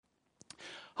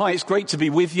Hi, it's great to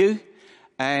be with you,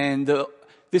 and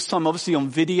this time obviously on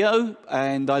video,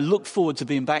 and I look forward to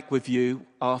being back with you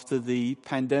after the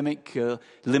pandemic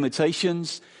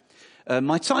limitations.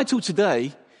 My title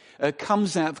today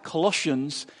comes out of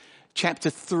Colossians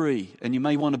chapter 3, and you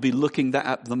may want to be looking that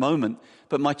up at the moment,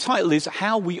 but my title is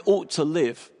How We Ought to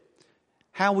Live.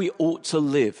 How We Ought to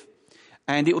Live.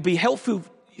 And it would be helpful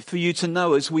for you to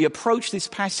know as we approach this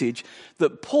passage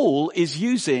that Paul is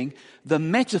using the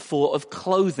metaphor of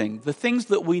clothing, the things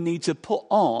that we need to put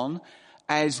on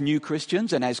as new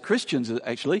Christians and as Christians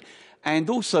actually, and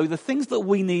also the things that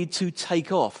we need to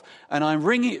take off. And I'm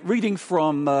reading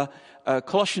from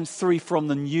Colossians 3 from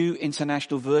the New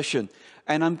International Version.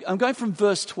 And I'm going from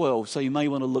verse 12, so you may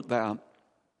want to look that up.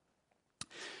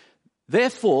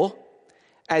 Therefore,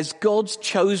 as God's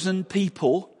chosen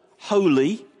people,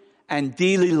 holy and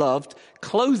dearly loved,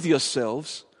 clothe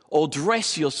yourselves or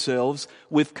dress yourselves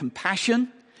with compassion,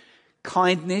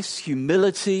 kindness,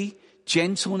 humility,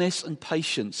 gentleness, and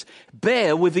patience.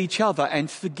 Bear with each other and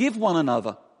forgive one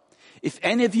another. If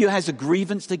any of you has a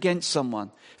grievance against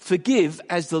someone, forgive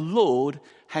as the Lord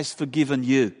has forgiven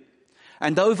you.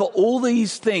 And over all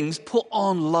these things, put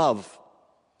on love,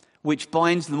 which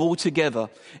binds them all together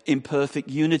in perfect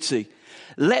unity.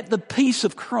 Let the peace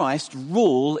of Christ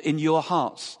rule in your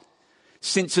hearts,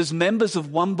 since as members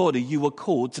of one body you were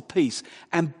called to peace,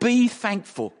 and be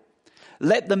thankful.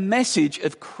 Let the message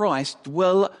of Christ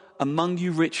dwell among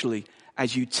you richly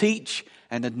as you teach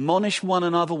and admonish one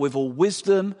another with all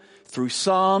wisdom through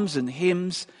psalms and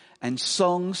hymns and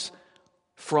songs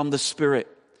from the Spirit,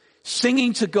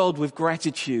 singing to God with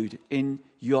gratitude in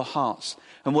your hearts.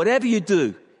 And whatever you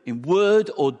do, in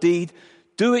word or deed,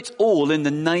 do it all in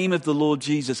the name of the Lord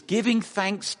Jesus, giving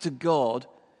thanks to God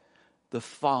the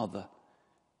Father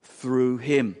through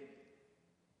him.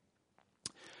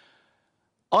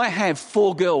 I have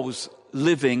 4 girls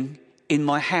living in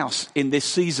my house in this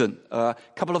season. A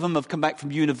couple of them have come back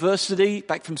from university,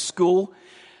 back from school,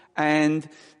 and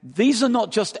these are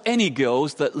not just any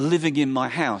girls that are living in my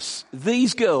house.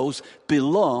 These girls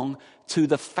belong to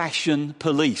the fashion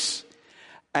police.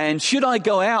 And should I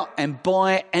go out and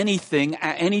buy anything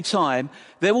at any time,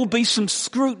 there will be some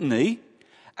scrutiny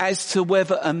as to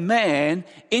whether a man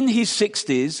in his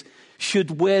 60s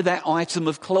should wear that item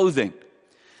of clothing.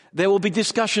 There will be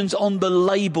discussions on the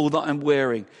label that I'm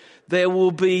wearing. There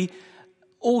will be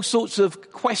all sorts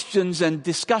of questions and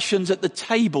discussions at the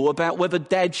table about whether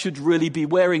Dad should really be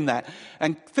wearing that.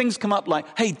 And things come up like,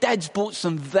 hey, Dad's bought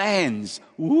some Vans.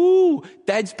 Ooh,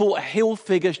 Dad's bought a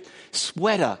Hilfiger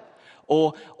sweater.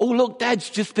 Or, oh, look, Dad's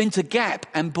just been to Gap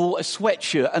and bought a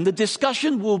sweatshirt. And the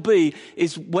discussion will be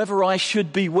is whether I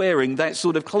should be wearing that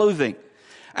sort of clothing.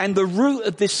 And the root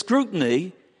of this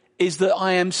scrutiny is that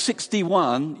I am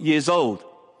 61 years old.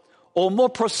 Or more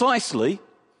precisely,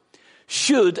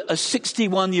 should a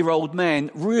 61-year-old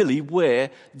man really wear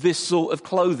this sort of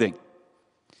clothing?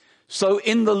 So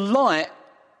in the light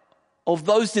of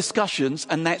those discussions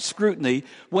and that scrutiny,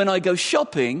 when I go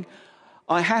shopping,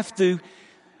 I have to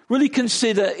really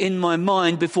consider in my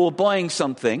mind before buying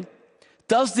something,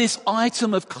 does this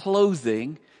item of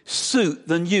clothing suit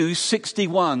the new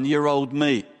 61-year-old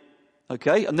me?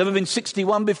 Okay, I've never been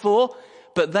 61 before,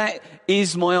 but that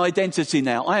is my identity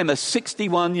now. I am a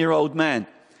 61-year-old man.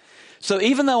 So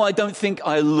even though I don't think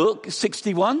I look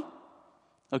 61,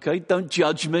 okay, don't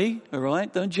judge me, all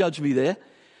right? Don't judge me there.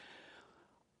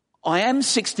 I am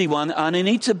 61 and I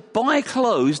need to buy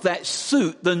clothes that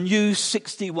suit the new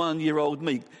 61-year-old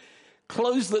me.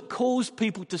 Clothes that cause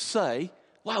people to say,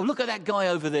 wow, look at that guy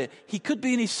over there. He could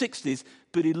be in his 60s,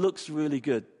 but he looks really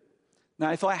good.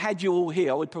 Now, if I had you all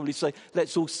here, I would probably say,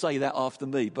 let's all say that after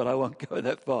me, but I won't go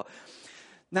that far.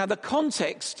 Now, the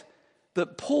context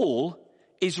that Paul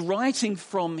is writing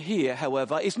from here,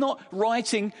 however, is not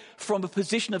writing from a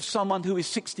position of someone who is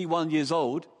 61 years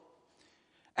old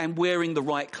and wearing the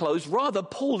right clothes. Rather,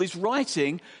 Paul is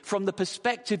writing from the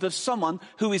perspective of someone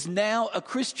who is now a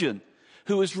Christian,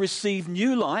 who has received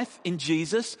new life in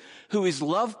Jesus, who is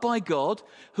loved by God,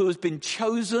 who has been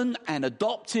chosen and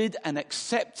adopted and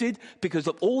accepted because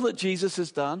of all that Jesus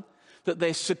has done, that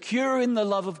they're secure in the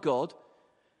love of God,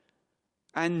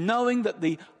 and knowing that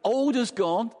the old is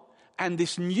gone and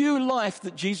this new life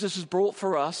that Jesus has brought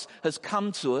for us has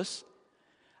come to us.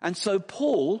 And so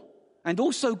Paul, and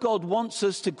also God, wants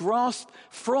us to grasp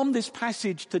from this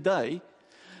passage today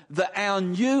that our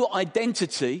new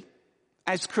identity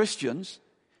as Christians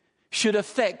should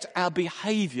affect our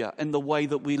behavior and the way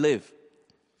that we live.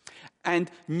 And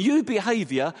new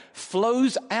behavior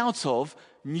flows out of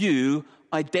new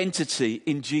identity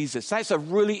in Jesus. That's a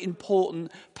really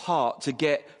important part to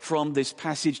get from this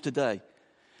passage today.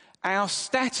 Our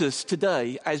status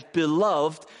today as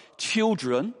beloved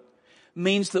children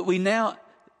means that we now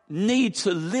need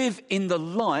to live in the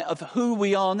light of who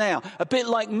we are now. A bit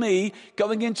like me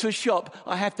going into a shop,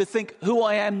 I have to think who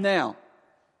I am now.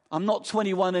 I'm not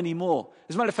 21 anymore.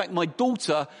 As a matter of fact, my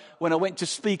daughter, when I went to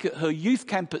speak at her youth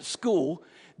camp at school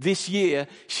this year,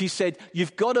 she said,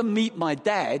 "You've got to meet my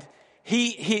dad.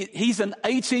 He's an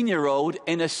 18-year-old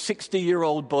in a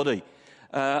 60-year-old body."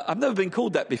 I've never been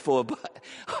called that before, but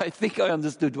I think I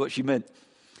understood what she meant.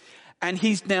 And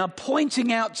he's now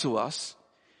pointing out to us,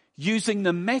 using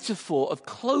the metaphor of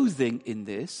clothing in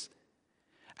this,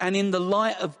 and in the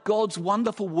light of God's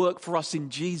wonderful work for us in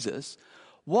Jesus,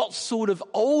 what sort of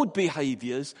old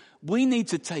behaviors we need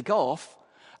to take off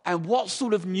and what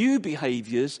sort of new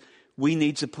behaviors we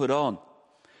need to put on.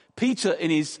 Peter, in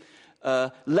his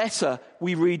letter,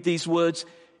 we read these words,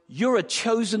 "You're a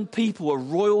chosen people, a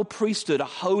royal priesthood, a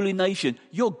holy nation.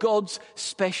 You're God's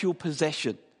special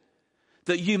possession,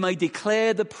 that you may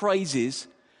declare the praises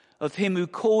of him who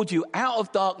called you out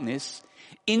of darkness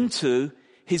into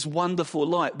his wonderful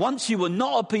light. Once you were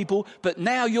not a people, but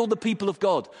now you're the people of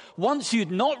God. Once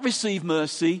you'd not received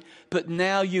mercy, but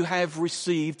now you have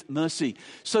received mercy."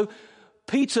 So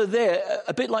Peter there,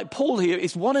 a bit like Paul here,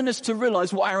 is wanting us to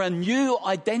realize what our new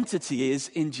identity is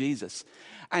in Jesus.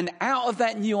 And out of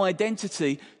that new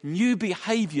identity, new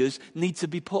behaviors need to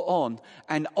be put on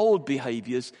and old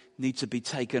behaviors need to be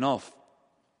taken off.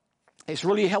 It's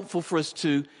really helpful for us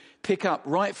to pick up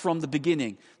right from the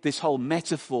beginning this whole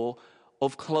metaphor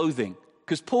of clothing,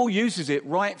 because Paul uses it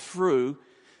right through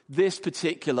this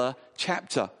particular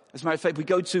chapter. As a matter of fact, we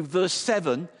go to verse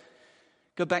 7,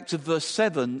 go back to verse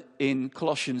 7 in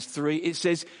Colossians 3. It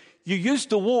says, "You used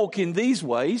to walk in these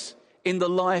ways in the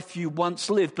life you once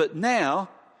lived, but now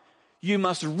you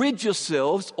must rid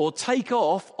yourselves or take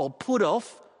off or put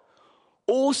off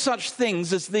all such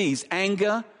things as these: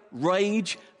 anger,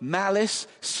 rage, malice,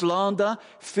 slander,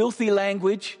 filthy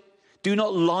language. Do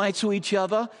not lie to each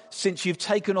other, since you've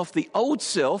taken off the old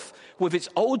self with its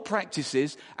old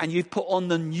practices and you've put on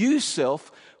the new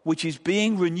self, which is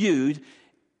being renewed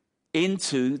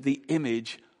into the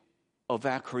image of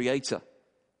our Creator."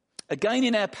 Again,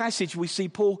 in our passage, we see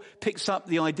Paul picks up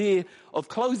the idea of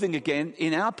clothing again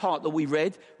in our part that we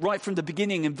read right from the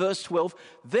beginning in verse 12.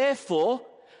 "Therefore,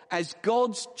 as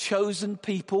God's chosen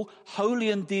people, holy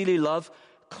and dearly loved,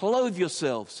 clothe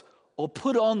yourselves," or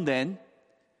put on then,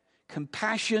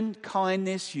 "compassion,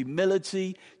 kindness,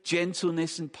 humility,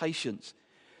 gentleness, and patience.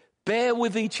 Bear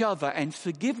with each other and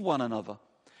forgive one another.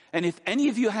 And if any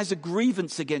of you has a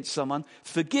grievance against someone,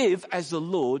 forgive as the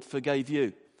Lord forgave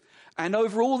you. And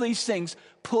over all these things,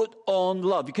 put on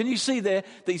love." Can you see there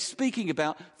that he's speaking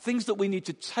about things that we need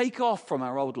to take off from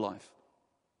our old life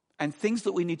and things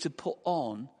that we need to put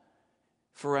on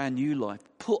for our new life?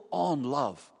 Put on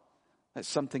love. That's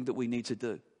something that we need to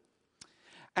do.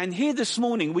 And here this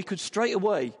morning, we could straight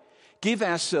away give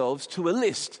ourselves to a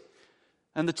list.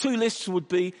 And the two lists would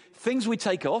be things we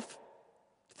take off,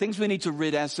 things we need to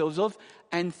rid ourselves of,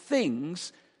 and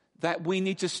things that we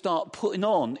need to start putting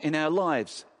on in our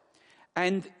lives.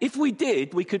 And if we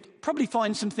did, we could probably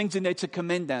find some things in there to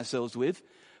commend ourselves with.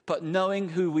 But knowing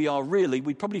who we are really,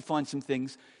 we'd probably find some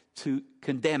things to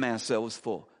condemn ourselves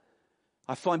for.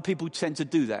 I find people tend to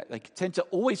do that. They tend to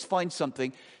always find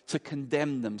something to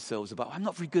condemn themselves about. "I'm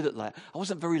not very good at that. I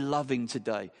wasn't very loving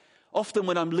today." Often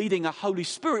when I'm leading a Holy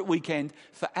Spirit weekend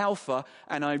for Alpha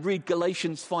and I read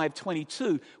Galatians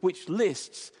 5:22, which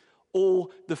lists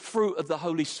all the fruit of the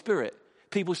Holy Spirit,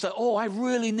 people say, "Oh, I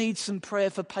really need some prayer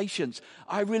for patience.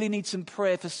 I really need some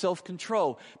prayer for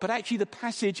self-control." But actually the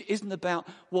passage isn't about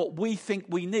what we think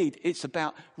we need. It's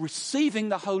about receiving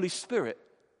the Holy Spirit.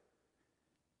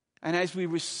 And as we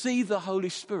receive the Holy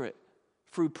Spirit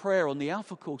through prayer on the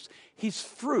Alpha course, his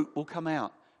fruit will come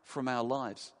out from our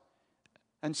lives.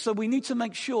 And so we need to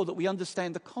make sure that we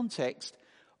understand the context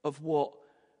of what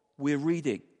we're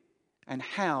reading and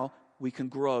how we can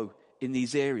grow in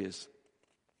these areas.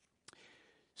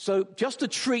 So just to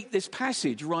treat this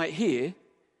passage right here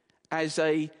as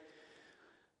a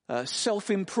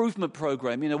self-improvement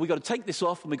program, we've got to take this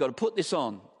off and we've got to put this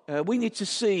on. We need to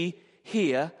see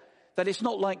here that it's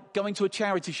not like going to a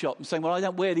charity shop and saying, "Well, I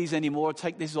don't wear these anymore. I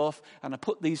take this off and I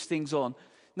put these things on."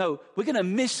 No, we're going to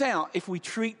miss out if we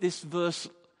treat this verse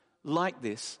like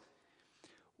this.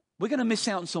 We're going to miss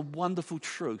out on some wonderful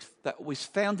truth that was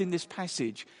found in this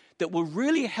passage that will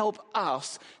really help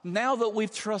us, now that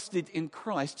we've trusted in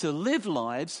Christ, to live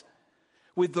lives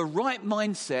with the right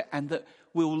mindset and that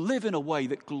we'll live in a way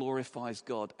that glorifies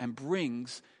God and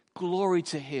brings glory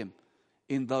to him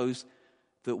in those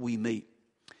that we meet.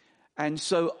 And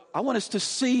so I want us to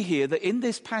see here that in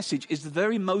this passage is the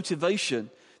very motivation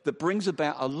that brings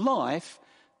about a life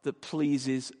that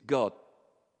pleases God.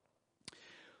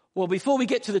 Well, before we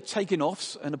get to the taking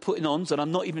offs and the putting ons, and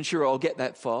I'm not even sure I'll get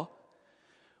that far,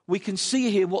 we can see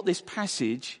here what this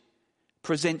passage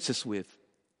presents us with.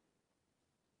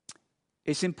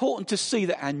 It's important to see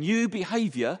that our new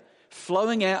behavior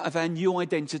flowing out of our new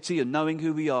identity and knowing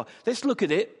who we are. Let's look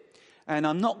at it. And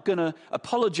I'm not going to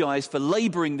apologize for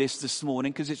laboring this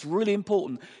morning because it's really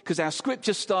important, because our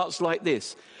scripture starts like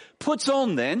this. Put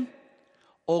on then,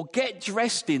 or get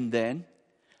dressed in then,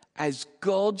 as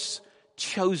God's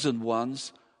chosen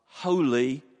ones,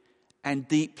 holy and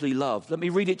deeply loved. Let me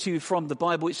read it to you from the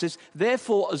Bible. It says,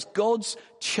 therefore, as God's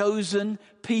chosen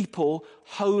people,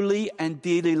 holy and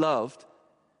dearly loved,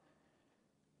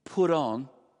 put on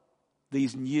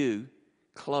these new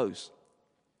clothes.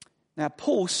 Now,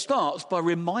 Paul starts by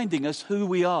reminding us who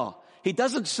we are. He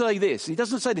doesn't say this.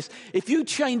 If you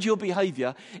change your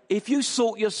behavior, if you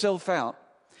sort yourself out,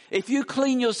 if you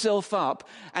clean yourself up,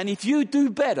 and if you do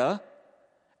better,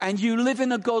 and you live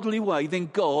in a godly way, then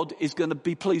God is going to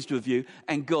be pleased with you,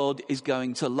 and God is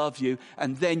going to love you,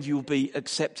 and then you'll be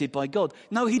accepted by God.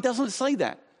 No, he doesn't say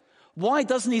that. Why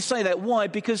doesn't he say that? Why?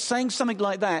 Because saying something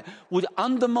like that would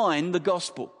undermine the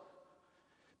gospel.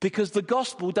 Because the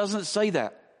gospel doesn't say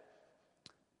that.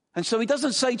 And so he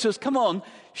doesn't say to us, come on,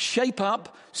 shape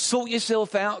up, sort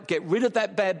yourself out, get rid of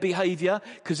that bad behavior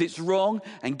because it's wrong,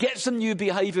 and get some new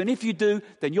behavior. And if you do,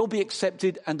 then you'll be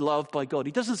accepted and loved by God.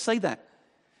 He doesn't say that.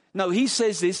 No, he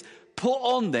says this, put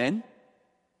on then,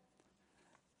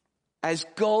 as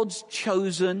God's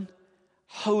chosen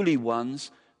holy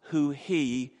ones who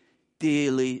he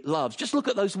dearly loves. Just look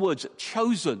at those words,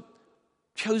 chosen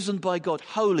by God,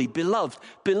 holy, beloved.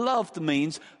 Beloved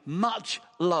means much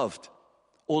loved,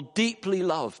 or deeply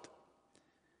loved.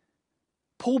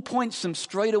 Paul points them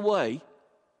straight away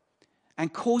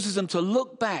and causes them to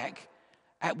look back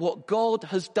at what God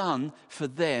has done for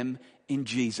them in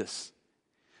Jesus.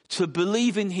 To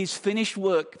believe in his finished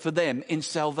work for them in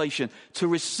salvation. To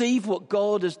receive what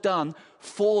God has done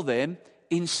for them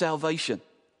in salvation.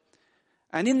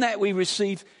 And in that we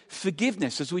receive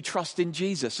forgiveness as we trust in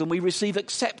Jesus, and we receive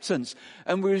acceptance,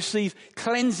 and we receive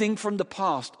cleansing from the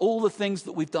past, all the things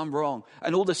that we've done wrong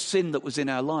and all the sin that was in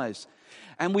our lives.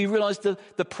 And we realize that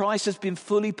the price has been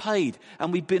fully paid,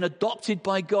 and we've been adopted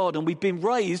by God, and we've been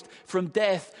raised from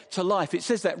death to life. It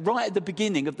says that right at the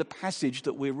beginning of the passage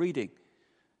that we're reading,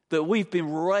 that we've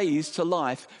been raised to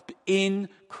life in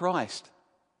Christ.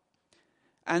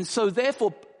 And so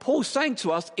therefore, Paul's saying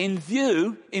to us, in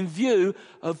view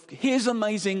of his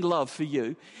amazing love for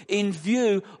you, in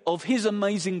view of his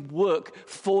amazing work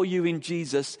for you in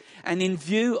Jesus, and in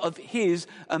view of his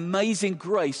amazing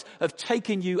grace of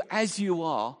taking you as you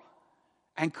are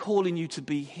and calling you to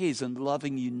be his and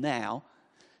loving you now,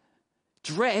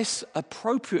 dress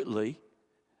appropriately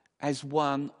as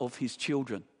one of his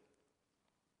children.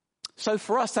 So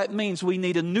for us, that means we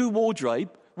need a new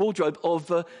wardrobe of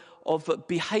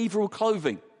behavioral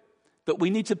clothing that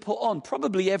we need to put on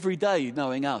probably every day,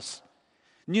 knowing us.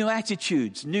 New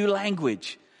attitudes, new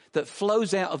language that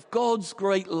flows out of God's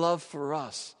great love for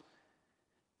us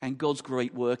and God's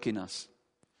great work in us.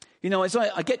 You know, as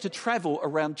I get to travel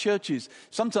around churches,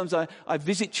 sometimes I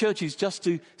visit churches just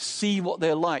to see what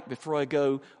they're like before I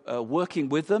go working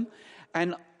with them.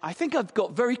 And I think I've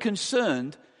got very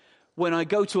concerned when I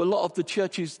go to a lot of the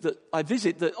churches that I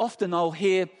visit, that often I'll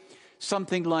hear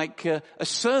something like a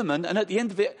sermon, and at the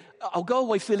end of it, I'll go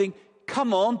away feeling,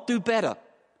 come on, do better.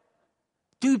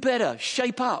 Do better,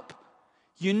 shape up.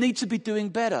 You need to be doing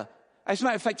better. As a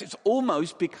matter of fact, it's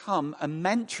almost become a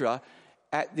mantra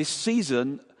at this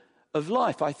season of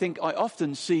life. I think I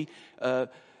often see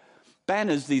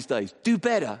banners these days, do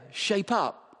better, shape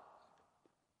up.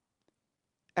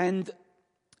 And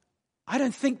I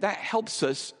don't think that helps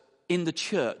us in the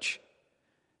church,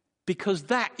 because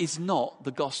that is not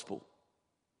the gospel.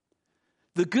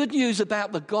 The good news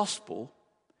about the gospel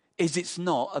is it's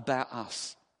not about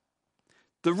us.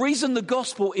 The reason the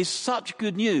gospel is such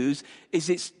good news is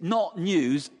it's not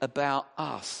news about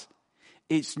us.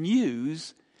 It's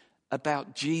news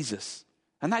about Jesus.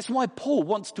 And that's why Paul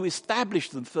wants to establish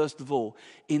them, first of all,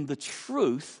 in the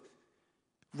truth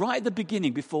right at the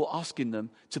beginning before asking them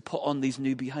to put on these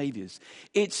new behaviors.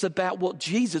 It's about what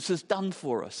Jesus has done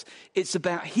for us. It's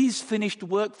about his finished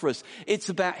work for us. It's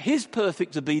about his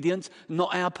perfect obedience,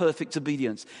 not our perfect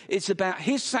obedience. It's about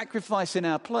his sacrifice in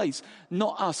our place,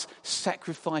 not us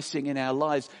sacrificing in our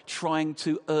lives, trying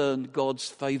to earn God's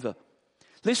favor.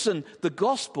 Listen, the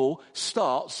gospel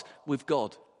starts with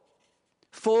God.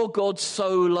 For God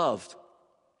so loved.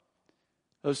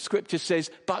 As Scripture says,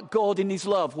 but God in his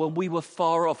love, when we were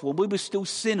far off, when we were still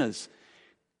sinners,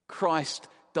 Christ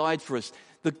died for us.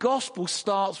 The gospel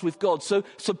starts with God. So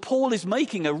Paul is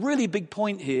making a really big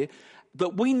point here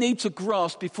that we need to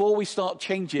grasp before we start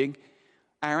changing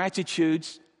our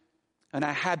attitudes and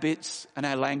our habits and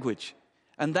our language.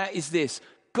 And that is this: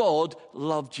 God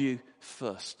loved you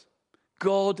first.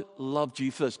 God loved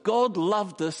you first. God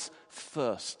loved us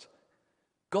first.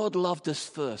 God loved us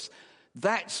first.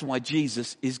 That's why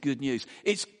Jesus is good news.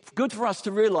 It's good for us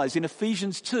to realize in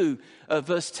Ephesians 2,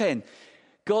 verse 10,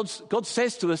 God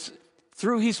says to us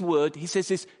through his word, he says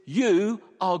this: you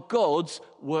are God's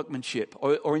workmanship.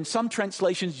 Or in some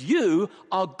translations, you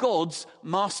are God's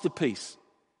masterpiece.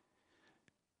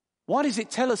 Why does it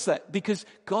tell us that? Because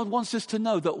God wants us to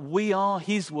know that we are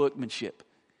his workmanship.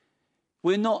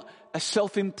 We're not a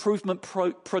self-improvement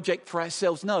project for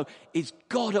ourselves. No, it's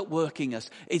God at working us.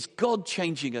 It's God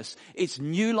changing us. It's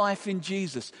new life in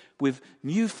Jesus with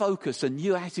new focus and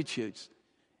new attitudes.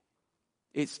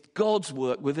 It's God's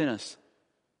work within us.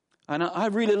 And I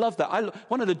really love that.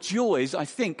 One of the joys, I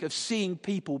think, of seeing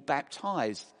people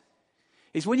baptized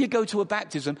is when you go to a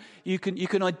baptism, they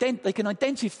can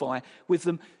identify with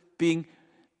them being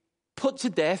put to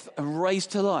death and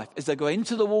raised to life as they go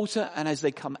into the water and as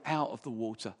they come out of the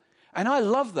water. And I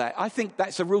love that. I think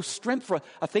that's a real strength for us.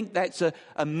 I think that's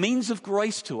a means of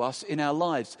grace to us in our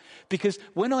lives. Because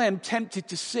when I am tempted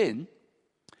to sin,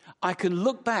 I can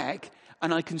look back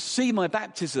and I can see my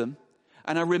baptism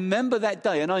and I remember that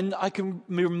day and I can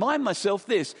remind myself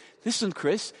this: listen,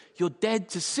 Chris, you're dead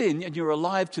to sin and you're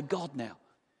alive to God now.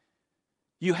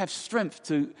 You have strength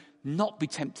to not be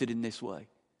tempted in this way.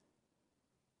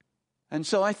 And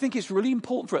so I think it's really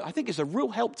important for it. I think it's a real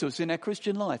help to us in our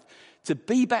Christian life to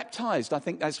be baptized. I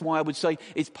think that's why I would say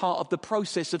it's part of the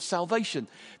process of salvation,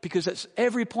 because at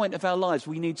every point of our lives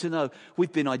we need to know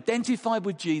we've been identified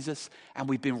with Jesus and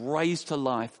we've been raised to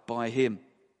life by him.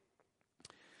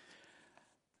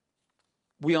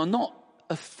 We are not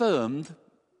affirmed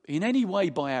in any way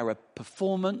by our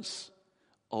performance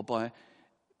or by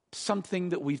something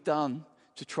that we've done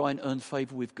to try and earn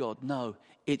favor with God. No,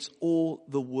 it's all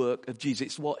the work of Jesus.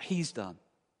 It's what he's done.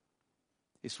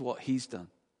 It's what he's done.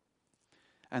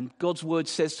 And God's word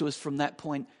says to us from that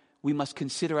point, we must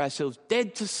consider ourselves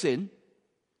dead to sin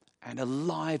and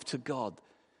alive to God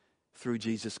through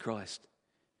Jesus Christ.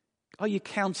 Are you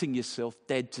counting yourself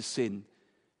dead to sin?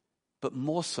 But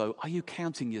more so, are you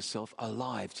counting yourself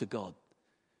alive to God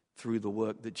through the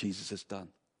work that Jesus has done?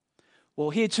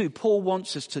 Well, here too, Paul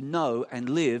wants us to know and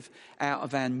live out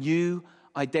of our new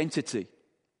identity.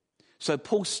 So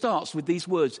Paul starts with these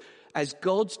words: as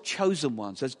God's chosen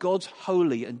ones, as God's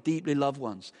holy and deeply loved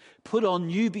ones, put on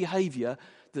new behavior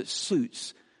that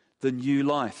suits the new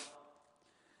life.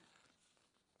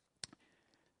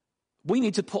 We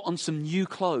need to put on some new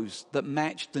clothes that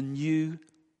match the new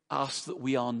us that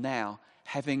we are now,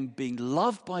 having been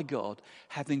loved by God,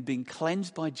 having been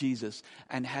cleansed by Jesus,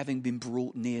 and having been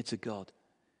brought near to God.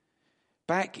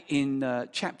 Back in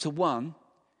chapter 1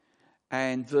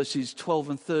 and verses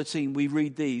 12 and 13, we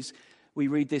read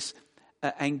this,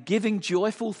 and giving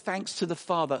joyful thanks to the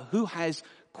Father who has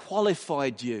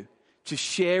qualified you to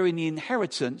share in the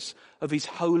inheritance of his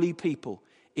holy people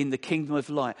in the kingdom of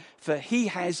light. For he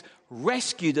has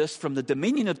rescued us from the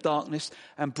dominion of darkness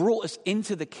and brought us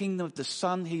into the kingdom of the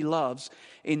Son he loves,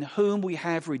 in whom we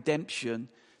have redemption,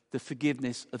 the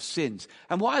forgiveness of sins.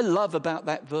 And what I love about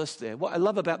that verse there, what I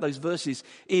love about those verses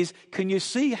is, can you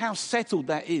see how settled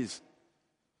that is?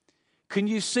 Can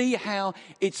you see how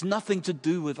it's nothing to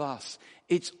do with us?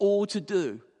 It's all to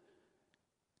do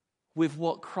with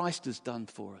what Christ has done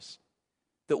for us.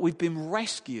 That we've been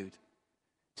rescued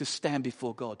to stand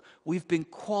before God. We've been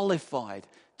qualified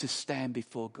to stand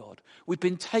before God. We've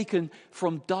been taken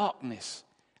from darkness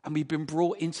and we've been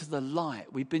brought into the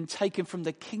light. We've been taken from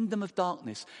the kingdom of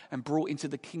darkness and brought into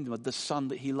the kingdom of the Son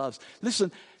that he loves.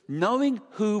 Listen, knowing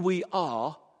who we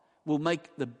are will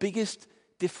make the biggest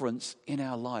difference in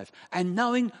our life. And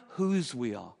knowing whose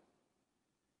we are.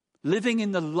 Living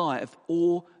in the light of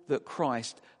all that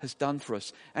Christ has done for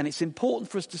us. And it's important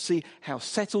for us to see how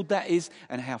settled that is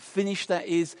and how finished that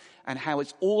is and how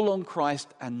it's all on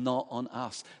Christ and not on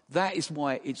us. That is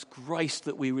why it's grace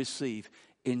that we receive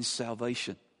in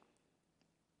salvation.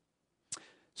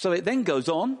 So it then goes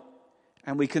on,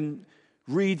 and we can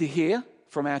read here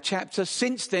from our chapter,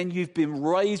 since then you've been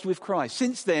raised with Christ.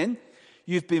 Since then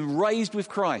you've been raised with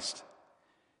Christ.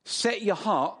 Set your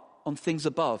heart on things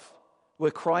above,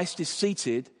 where Christ is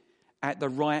seated at the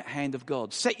right hand of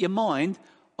God. Set your mind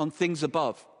on things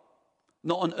above,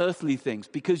 not on earthly things,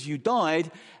 because you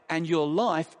died and your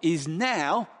life is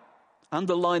now,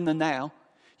 underline the now,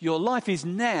 Your life is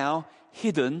now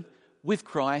hidden with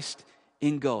Christ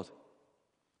in God.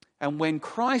 And when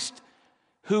Christ,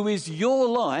 who is your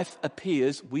life,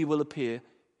 appears, we will appear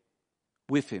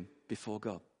with him before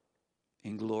God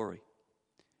in glory.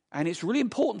 And it's really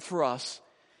important for us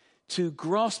to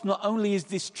grasp not only is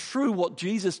this true what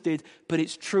Jesus did, but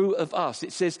it's true of us.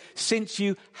 It says, since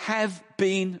you have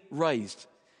been raised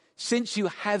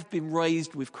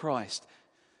with Christ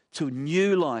to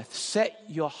new life, set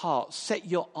your hearts, set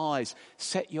your eyes,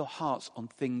 set your hearts on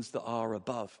things that are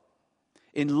above.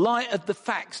 In light of the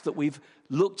facts that we've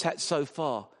looked at so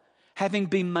far, having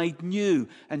been made new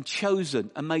and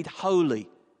chosen and made holy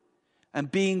and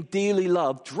being dearly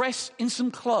loved, dress in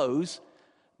some clothes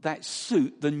that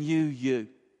suit the new you,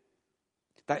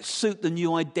 that suit the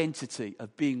new identity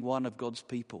of being one of God's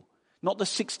people. Not the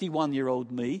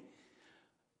 61-year-old me,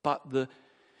 but the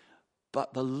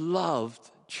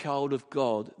loved child of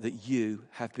God that you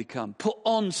have become. Put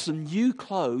on some new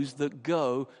clothes that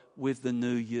go with the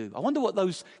new you. I wonder what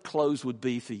those clothes would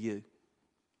be for you.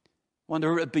 I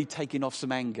wonder if it would be taking off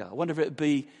some anger. I wonder if it would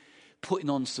be putting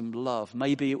on some love.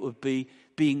 Maybe it would be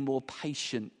being more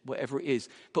patient, whatever it is.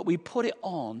 But we put it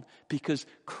on because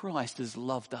Christ has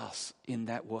loved us in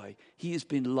that way. He has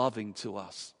been loving to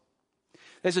us.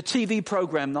 There's a TV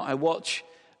program that I watch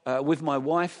with my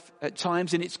wife at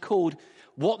times, and it's called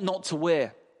What Not to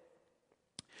Wear.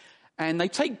 And they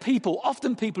take people,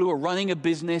 often people who are running a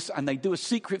business, and they do a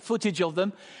secret footage of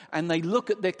them, and they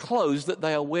look at their clothes that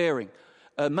they are wearing.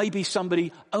 Maybe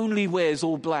somebody only wears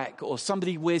all black, or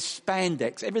somebody wears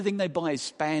spandex. Everything they buy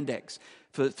is spandex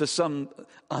for some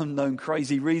unknown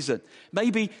crazy reason.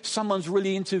 Maybe someone's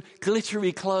really into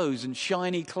glittery clothes and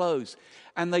shiny clothes.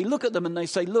 And they look at them and they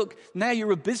say, look, now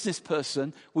you're a business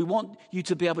person. We want you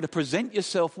to be able to present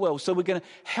yourself well. So we're going to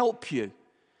help you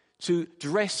to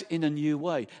dress in a new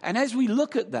way. And as we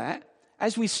look at that,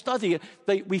 as we study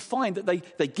it, we find that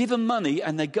they give them money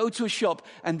and they go to a shop,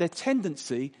 and their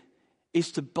tendency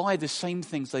is to buy the same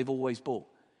things they've always bought.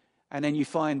 And then you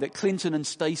find that Clinton and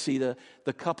Stacy,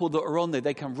 the couple that are on there,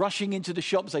 they come rushing into the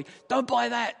shop and say, don't buy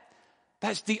that.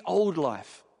 That's the old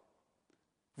life.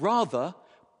 Rather,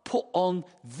 put on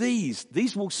these.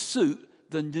 These will suit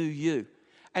the new you.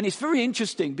 And it's very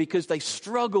interesting because they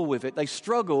struggle with it. They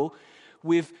struggle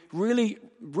with really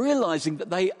realizing that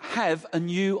they have a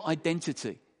new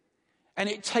identity. And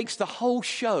it takes the whole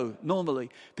show, normally,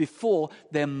 before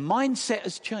their mindset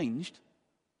has changed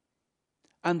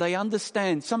and they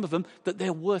understand, some of them, that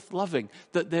they're worth loving,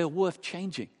 that they're worth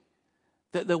changing,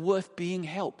 that they're worth being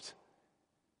helped.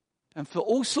 And for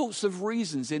all sorts of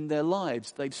reasons in their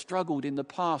lives, they've struggled in the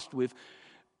past with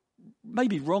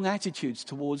maybe wrong attitudes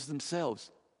towards themselves.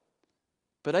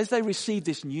 But as they receive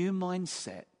this new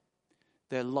mindset,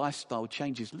 their lifestyle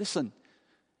changes. Listen,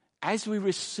 as we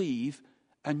receive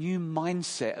a new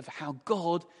mindset of how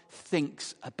God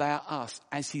thinks about us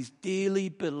as his dearly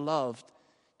beloved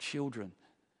children,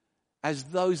 as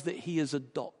those that he has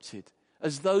adopted,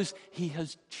 as those he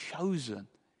has chosen,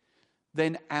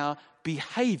 then our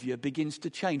behavior begins to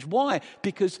change. Why?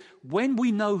 Because when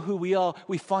we know who we are,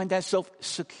 we find ourselves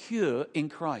secure in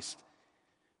Christ.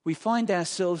 We find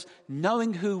ourselves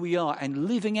knowing who we are and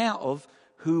living out of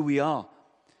who we are.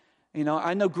 You know,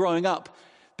 I know growing up,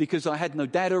 because I had no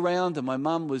dad around and my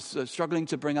mum was struggling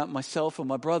to bring up myself and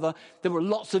my brother, there were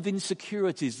lots of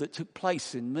insecurities that took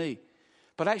place in me.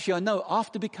 But actually I know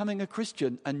after becoming a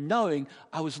Christian and knowing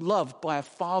I was loved by a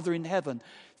Father in heaven,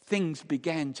 things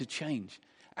began to change.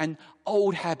 And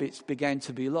old habits began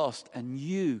to be lost and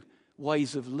new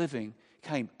ways of living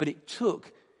came. But it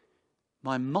took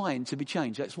my mind to be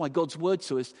changed. That's why God's word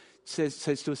to us says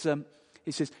to us,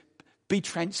 it says, be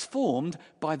transformed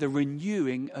by the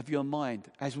renewing of your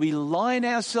mind. As we line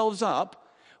ourselves up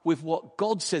with what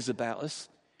God says about us,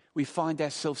 we find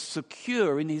ourselves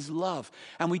secure in his love.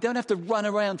 And we don't have to run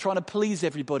around trying to please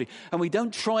everybody. And we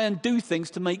don't try and do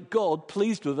things to make God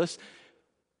pleased with us.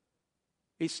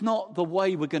 It's not the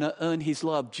way we're going to earn his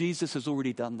love. Jesus has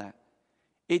already done that.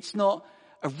 It's not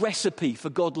a recipe for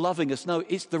God loving us. No,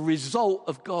 it's the result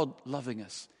of God loving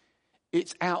us.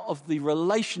 It's out of the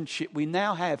relationship we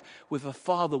now have with a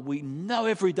Father we know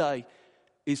every day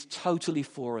is totally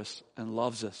for us and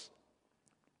loves us.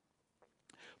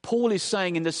 Paul is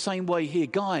saying in the same way here,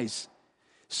 guys,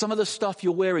 some of the stuff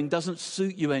you're wearing doesn't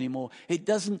suit you anymore. It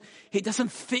doesn't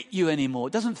fit you anymore.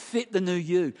 It doesn't fit the new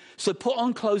you. So put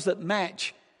on clothes that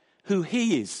match who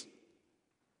he is,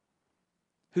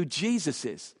 who Jesus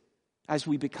is, as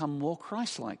we become more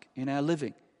Christ-like in our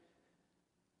living.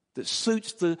 That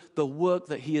suits the work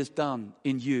that he has done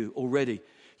in you already.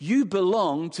 You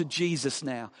belong to Jesus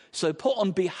now. So put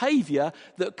on behavior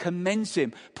that commends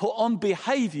him. Put on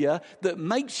behavior that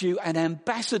makes you an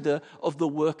ambassador of the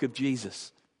work of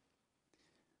Jesus.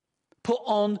 Put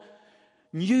on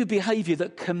new behavior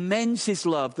that commends his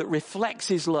love, that reflects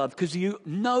his love, because you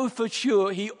know for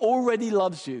sure he already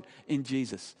loves you in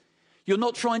Jesus. You're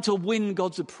not trying to win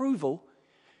God's approval.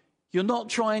 You're not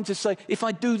trying to say, if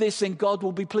I do this, then God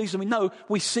will be pleased with me. No,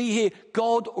 we see here,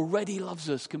 God already loves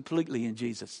us completely in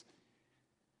Jesus.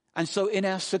 And so in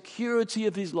our security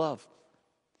of his love,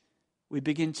 we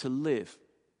begin to live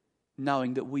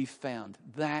knowing that we've found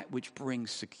that which brings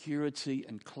security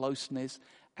and closeness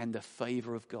and the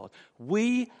favor of God.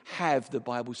 We have, the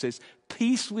Bible says,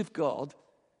 peace with God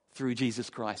through Jesus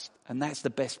Christ. And that's the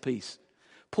best peace.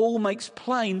 Paul makes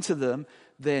plain to them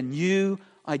their new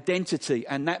identity,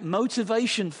 and that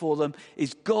motivation for them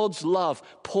is God's love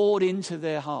poured into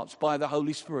their hearts by the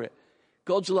Holy Spirit.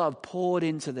 God's love poured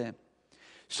into them.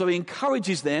 So he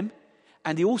encourages them,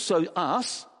 and he also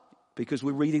us, because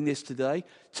we're reading this today,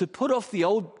 to put off the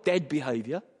old dead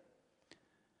behavior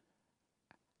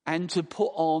and to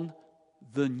put on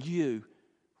the new,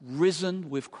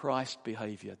 risen with Christ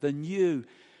behavior. The new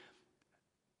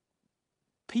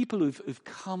people who've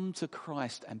come to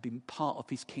Christ and been part of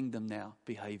his kingdom now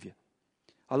behavior.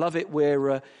 I love it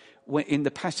where in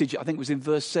the passage, I think it was in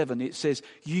verse 7, it says,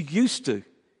 you used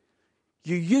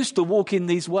to walk in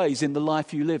these ways in the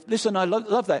life you lived. Listen, I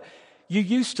love that. You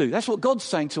used to. That's what God's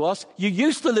saying to us. You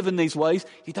used to live in these ways.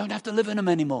 You don't have to live in them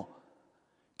anymore.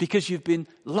 Because you've been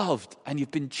loved and you've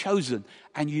been chosen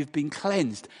and you've been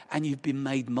cleansed and you've been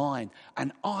made mine.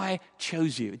 And I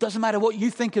chose you. It doesn't matter what you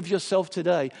think of yourself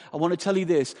today. I want to tell you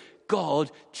this.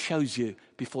 God chose you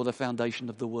before the foundation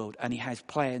of the world, and he has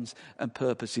plans and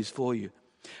purposes for you.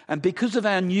 And because of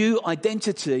our new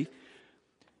identity,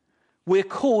 we're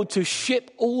called to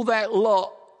ship all that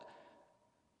lot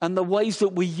and the ways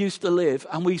that we used to live,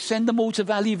 and we send them all to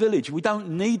Valley Village. We don't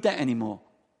need that anymore.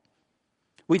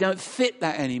 We don't fit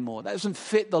that anymore. That doesn't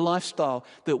fit the lifestyle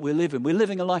that we're living. We're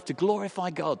living a life to glorify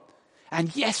God.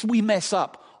 And yes, we mess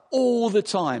up all the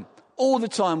time. All the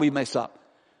time we mess up.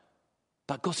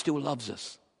 But God still loves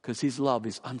us because his love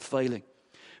is unfailing.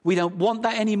 We don't want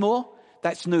that anymore.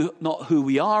 That's not who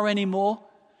we are anymore,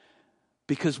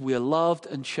 because we're loved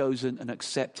and chosen and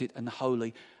accepted and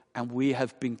holy, and we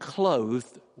have been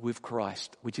clothed with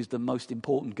Christ, which is the most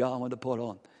important garment to put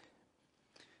on.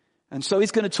 And so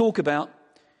he's going to talk about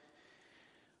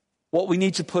what we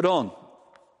need to put on.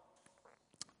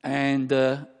 And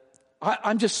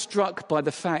I'm just struck by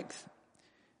the fact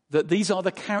that these are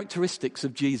the characteristics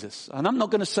of Jesus. And I'm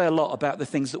not going to say a lot about the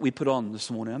things that we put on this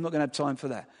morning. I'm not going to have time for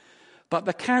that. But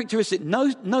the characteristic,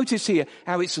 notice here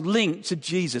how it's linked to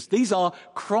Jesus. These are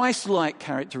Christ-like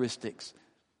characteristics.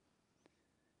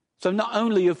 So not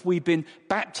only have we been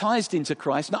baptized into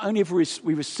Christ, not only have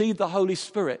we received the Holy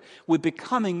Spirit, we're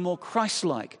becoming more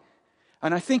Christ-like.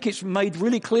 And I think it's made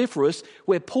really clear for us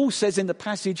where Paul says in the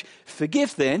passage,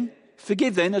 forgive then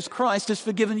as Christ has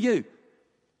forgiven you.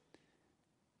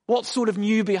 What sort of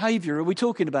new behavior are we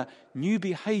talking about? New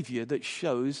behavior that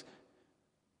shows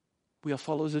we are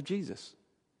followers of Jesus.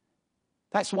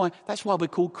 That's why we're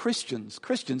called Christians.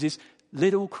 Christians is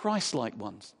little Christ-like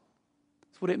ones.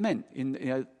 That's what it meant.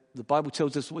 The Bible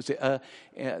tells us,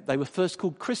 they were first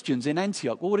called Christians in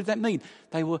Antioch. Well, what did that mean?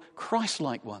 They were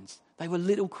Christ-like ones. They were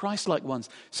little Christ-like ones.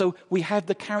 So we have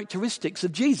the characteristics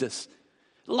of Jesus.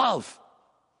 Love.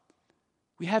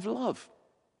 We have love.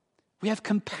 We have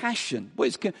compassion. What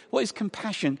is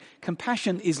compassion?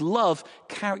 Compassion is love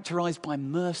characterized by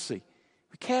mercy.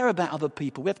 We care about other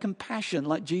people. We have compassion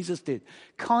like Jesus did.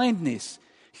 Kindness,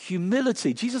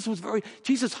 humility.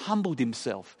 Jesus humbled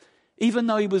himself. Even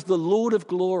though he was the Lord of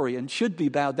glory and should be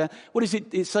bowed down. What does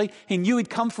it say? He knew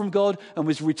he'd come from God and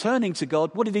was returning to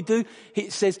God. What did he do?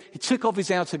 It says he took off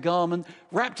his outer garment,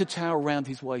 wrapped a towel around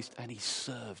his waist, and he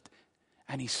served.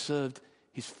 And he served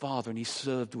his Father, and he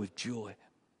served with joy.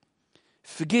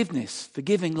 Forgiveness,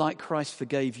 forgiving like Christ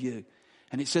forgave you.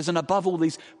 And it says, and above all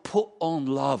these, put on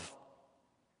love.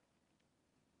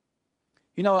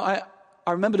 You know, I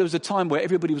remember there was a time where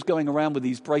everybody was going around with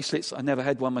these bracelets. I never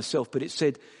had one myself, but it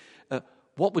said,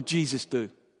 what would Jesus do?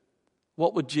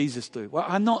 What would Jesus do? Well,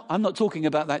 I'm not talking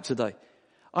about that today.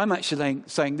 I'm actually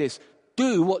saying this.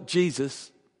 Do what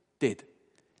Jesus did.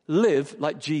 Live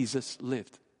like Jesus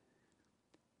lived.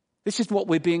 This is what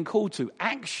we're being called to.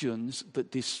 Actions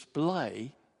that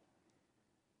display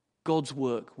God's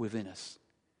work within us.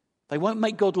 They won't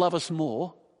make God love us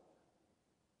more,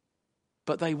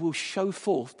 but they will show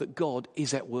forth that God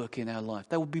is at work in our life.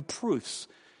 They will be proofs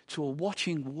to a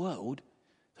watching world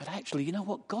that actually, you know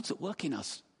what? God's at work in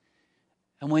us.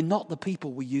 And we're not the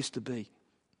people we used to be.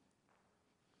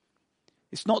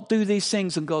 It's not do these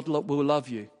things and God will love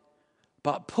you,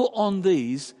 but put on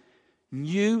these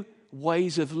new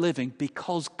ways of living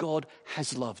because God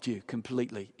has loved you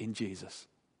completely in Jesus.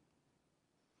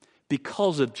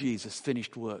 Because of Jesus'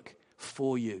 finished work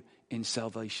for you in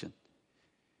salvation.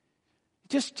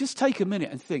 Just take a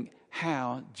minute and think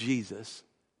how Jesus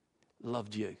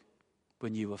loved you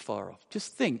when you were far off.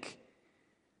 Just think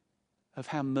of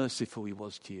how merciful he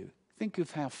was to you. Think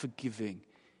of how forgiving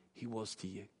he was to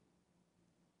you.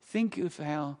 Think of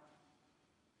how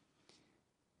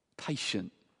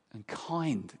patient and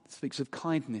kind. It speaks of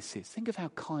kindness here. Think of how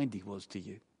kind he was to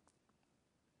you.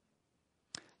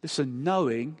 Listen,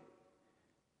 knowing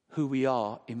who we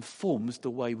are informs the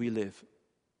way we live.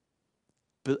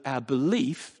 But our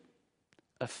belief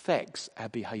affects our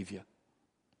behavior.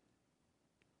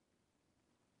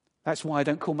 That's why I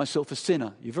don't call myself a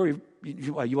sinner. You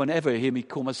won't ever hear me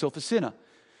call myself a sinner.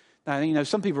 Now,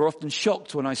 some people are often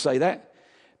shocked when I say that,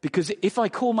 because if I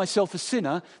call myself a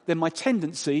sinner, then my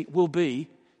tendency will be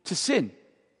to sin.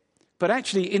 But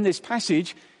actually, in this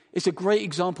passage, it's a great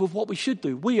example of what we should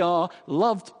do. We are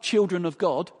loved children of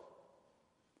God,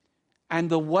 and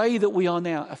the way that we are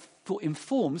now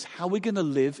informs how we're going to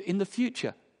live in the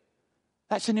future.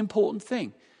 That's an important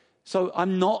thing. So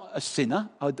I'm not a sinner.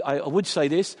 I would say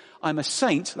this. I'm a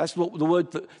saint. That's what the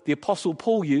word that the Apostle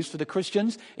Paul used for the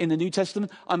Christians in the New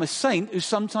Testament. I'm a saint who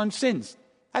sometimes sins.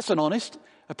 That's an honest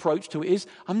approach to it is.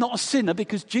 I'm not a sinner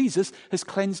because Jesus has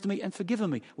cleansed me and forgiven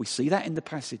me. We see that in the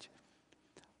passage.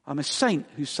 I'm a saint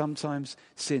who sometimes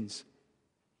sins.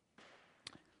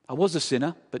 I was a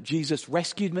sinner, but Jesus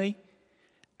rescued me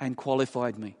and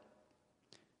qualified me.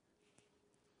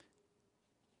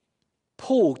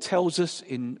 Paul tells us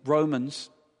in Romans,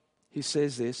 he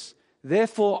says this,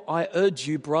 "Therefore I urge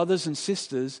you, brothers and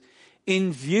sisters,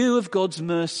 in view of God's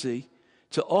mercy,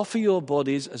 to offer your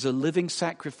bodies as a living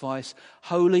sacrifice,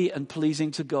 holy and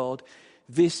pleasing to God.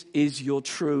 This is your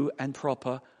true and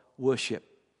proper worship."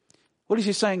 What is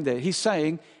he saying there? He's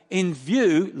saying,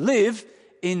 live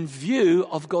in view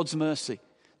of God's mercy.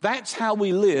 That's how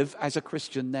we live as a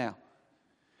Christian now.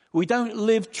 We don't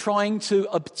live trying to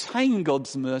obtain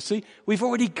God's mercy. We've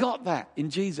already got that in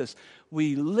Jesus.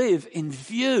 We live in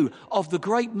view of the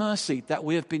great mercy that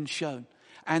we have been shown.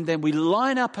 And then we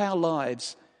line up our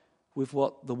lives with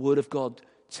what the Word of God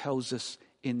tells us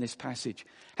in this passage.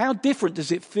 How different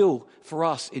does it feel for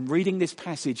us in reading this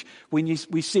passage when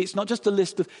we see it's not just a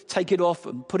list of take it off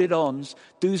and put it ons,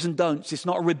 do's and don'ts. It's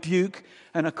not a rebuke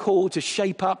and a call to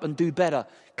shape up and do better.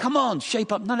 Come on,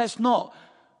 shape up. No, that's not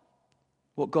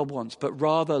what God wants, but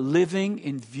rather living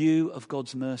in view of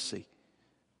God's mercy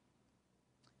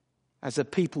as a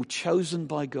people chosen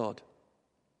by God.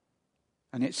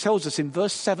 And it tells us in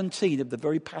verse 17 of the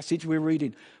very passage we're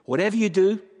reading, whatever you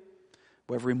do,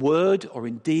 whether in word or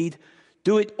in deed,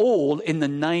 do it all in the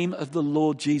name of the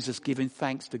Lord Jesus, giving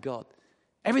thanks to God.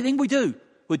 Everything we do,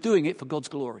 we're doing it for God's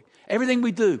glory. Everything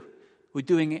we do, we're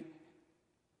doing it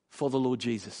for the Lord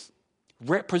Jesus,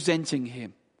 representing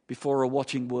him before a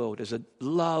watching world as a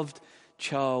loved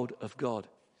child of God.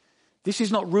 This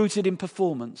is not rooted in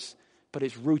performance, but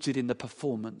it's rooted in the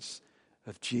performance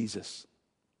of Jesus.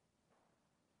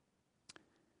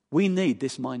 We need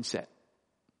this mindset,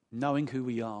 knowing who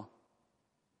we are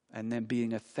and then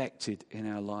being affected in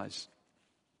our lives.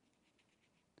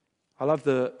 I love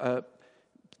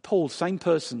Paul, same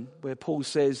person, where Paul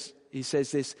says, he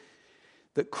says this,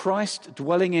 that Christ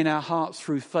dwelling in our hearts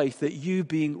through faith, that you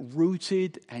being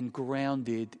rooted and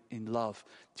grounded in love.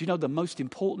 Do you know the most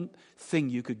important thing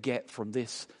you could get from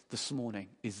this morning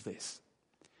is this?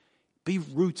 Be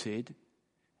rooted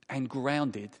and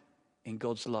grounded in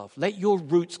God's love. Let your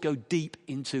roots go deep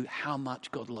into how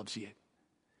much God loves you.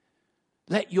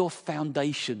 Let your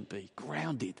foundation be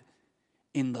grounded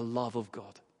in the love of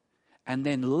God. And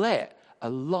then let a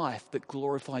life that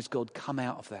glorifies God come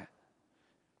out of that.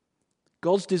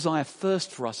 God's desire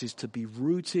first for us is to be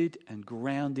rooted and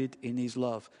grounded in his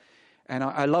love. And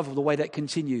I love the way that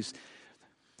continues.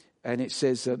 And it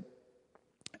says, then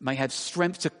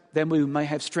we may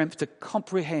have strength to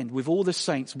comprehend with all the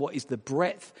saints what is the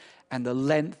breadth and the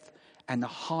length and the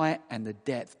height and the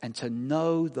depth, and to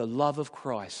know the love of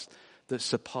Christ that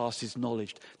surpasses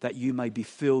knowledge, that you may be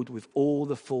filled with all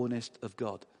the fullness of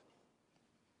God.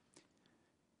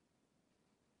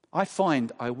 I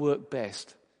find I work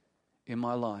best in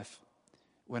my life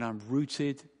when I'm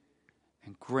rooted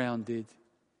and grounded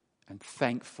and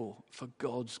thankful for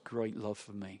God's great love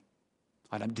for me.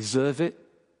 I don't deserve it.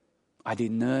 I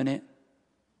didn't earn it.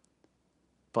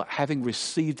 But having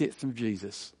received it from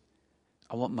Jesus,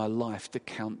 I want my life to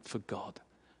count for God.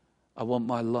 I want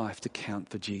my life to count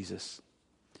for Jesus.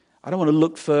 I don't want to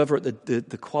look further at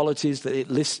the qualities that it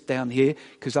lists down here,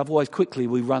 because otherwise quickly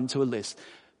we run to a list.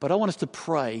 But I want us to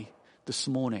pray this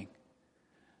morning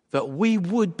that we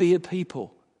would be a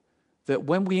people that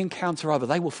when we encounter others,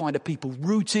 they will find a people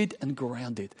rooted and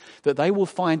grounded. That they will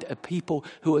find a people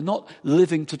who are not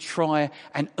living to try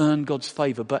and earn God's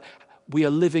favor, but we are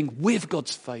living with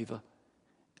God's favor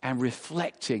and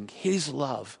reflecting his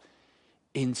love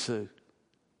into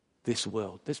this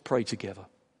world. Let's pray together.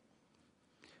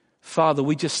 Father,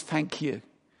 we just thank you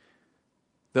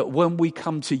that when we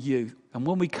come to you and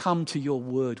when we come to your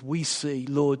word, we see,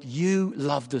 Lord, you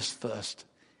loved us first.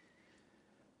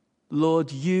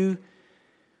 Lord, you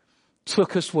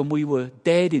took us when we were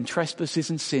dead in trespasses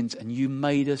and sins, and you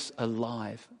made us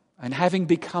alive. And having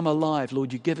become alive,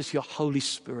 Lord, you give us your Holy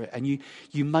Spirit, and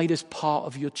you made us part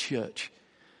of your church.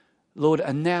 Lord,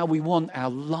 and now we want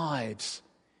our lives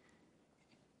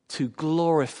to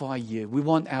glorify you. We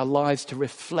want our lives to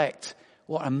reflect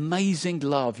what amazing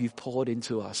love you've poured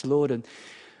into us, Lord. And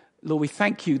Lord, we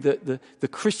thank you that the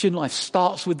Christian life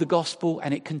starts with the gospel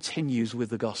and it continues with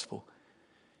the gospel,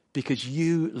 because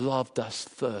you loved us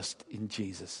first in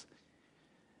Jesus.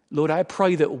 Lord, I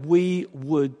pray that we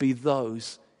would be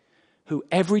those who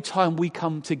every time we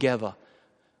come together,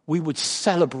 we would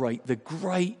celebrate the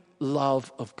great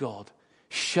love of God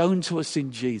shown to us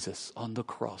in Jesus on the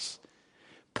cross,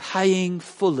 paying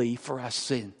fully for our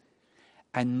sin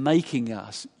and making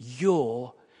us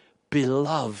your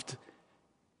beloved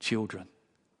children.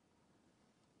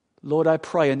 Lord, I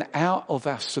pray, and out of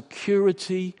our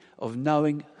security of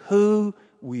knowing who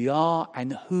we are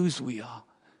and whose we are,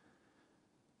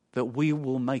 that we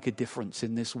will make a difference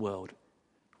in this world,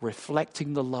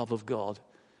 reflecting the love of God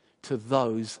to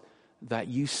those that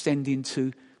you send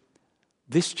into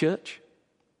this church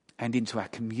and into our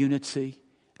community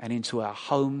and into our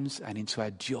homes and into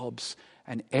our jobs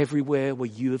and everywhere where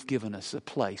you have given us a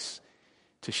place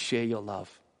to share your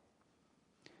love.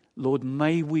 Lord,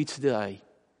 may we today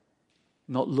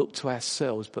not look to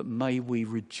ourselves, but may we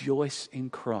rejoice in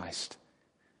Christ,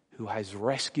 who has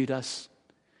rescued us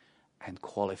and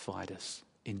qualified us.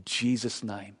 In Jesus'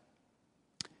 name,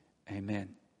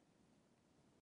 amen.